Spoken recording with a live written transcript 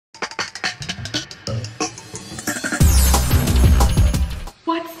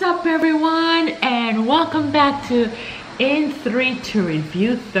What's up everyone, and welcome back to In 3 to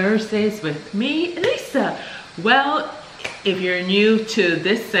Review Thursdays with me, Lisa. Well, if you're new to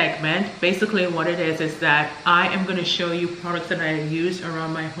this segment, basically what it is that I am going to show you products that I use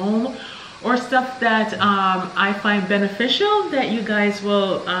around my home or stuff that I find beneficial that you guys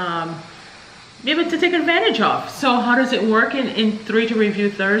will be able to take advantage of. So how does it work in 3 to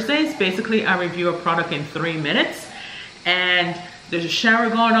Review Thursdays? Basically, I review a product in 3 minutes, and there's a shower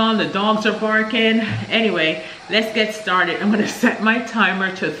going on, the dogs are barking. Anyway, let's get started. I'm gonna set my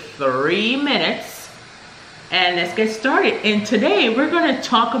timer to 3 minutes and let's get started. And today we're gonna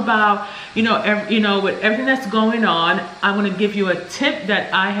talk about, with everything that's going on, I'm gonna give you a tip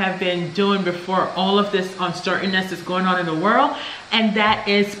that I have been doing before all of this uncertainness is going on in the world, and that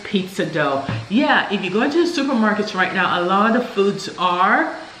is pizza dough. Yeah, if you go into the supermarkets right now, a lot of the foods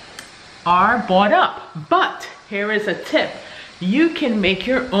are bought up, but here is a tip. You can make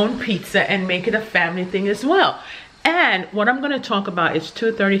your own pizza and make it a family thing as well. And what I'm going to talk about is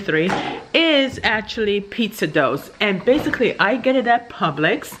 233 is actually pizza doughs. And basically I get it at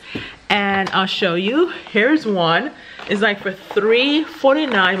Publix, and I'll show you. Here's one. It's like for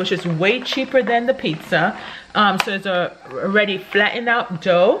 $3.49, which is way cheaper than the pizza. So it's a already flattened out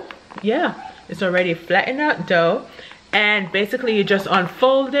dough. Yeah, it's already flattened out dough. And basically you just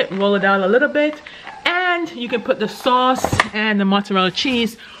unfold it, roll it out a little bit, and you can put the sauce and the mozzarella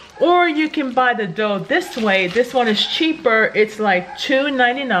cheese, or you can buy the dough this way. This one is cheaper. It's like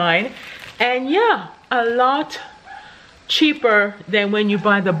 $2.99, and yeah, a lot cheaper than when you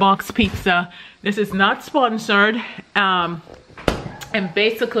buy the box pizza. This is not sponsored. And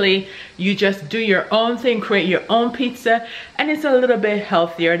basically you just do your own thing, create your own pizza, and it's a little bit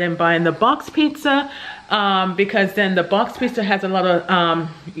healthier than buying the box pizza, because then the box pizza has a lot of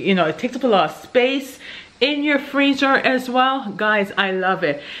it takes up a lot of space in your freezer as well. Guys, I love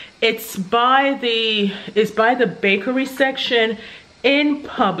it. It's by the bakery section in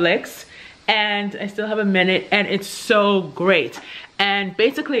Publix, and I still have a minute, and it's so great. And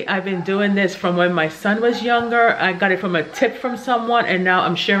basically I've been doing this from when my son was younger. I got it from a tip from someone, and now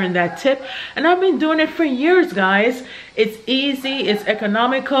I'm sharing that tip, and I've been doing it for years, guys. It's easy, it's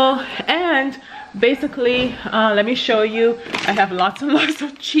economical, and basically let me show you. I have lots and lots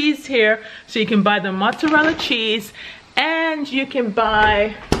of cheese here, so you can buy the mozzarella cheese, and you can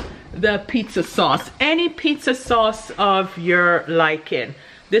buy the pizza sauce, any pizza sauce of your liking.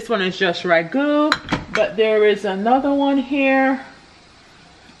 This one is just ragu, but there is another one here.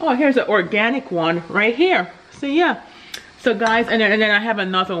 Oh, here's an organic one right here. So yeah, so guys, and then I have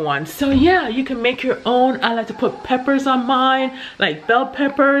another one. So yeah, you can make your own. I like to put peppers on mine, like bell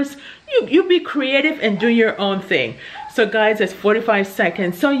peppers. You be creative and do your own thing. So guys, it's 45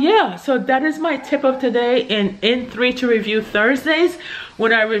 seconds. So yeah, so that is my tip of today in 3 to Review Thursdays,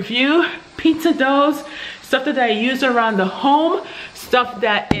 when I review pizza doughs, stuff that I use around the home, stuff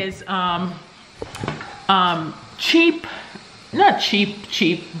that is cheap. Not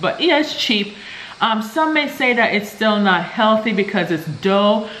cheap, but yeah, it's cheap. Some may say that it's still not healthy because it's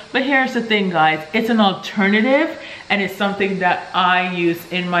dough, but here's the thing, guys, it's an alternative, and it's something that I use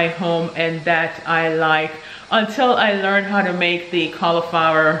in my home and that I like, until I learn how to make the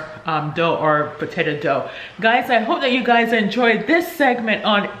cauliflower dough or potato dough. Guys, I hope that you guys enjoyed this segment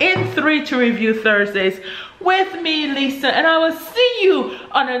on In 3 to Review Thursdays with me, Lisa, and I will see you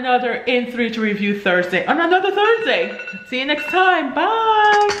on another In 3 to Review Thursday, on another Thursday. See you next time.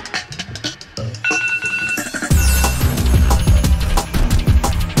 Bye.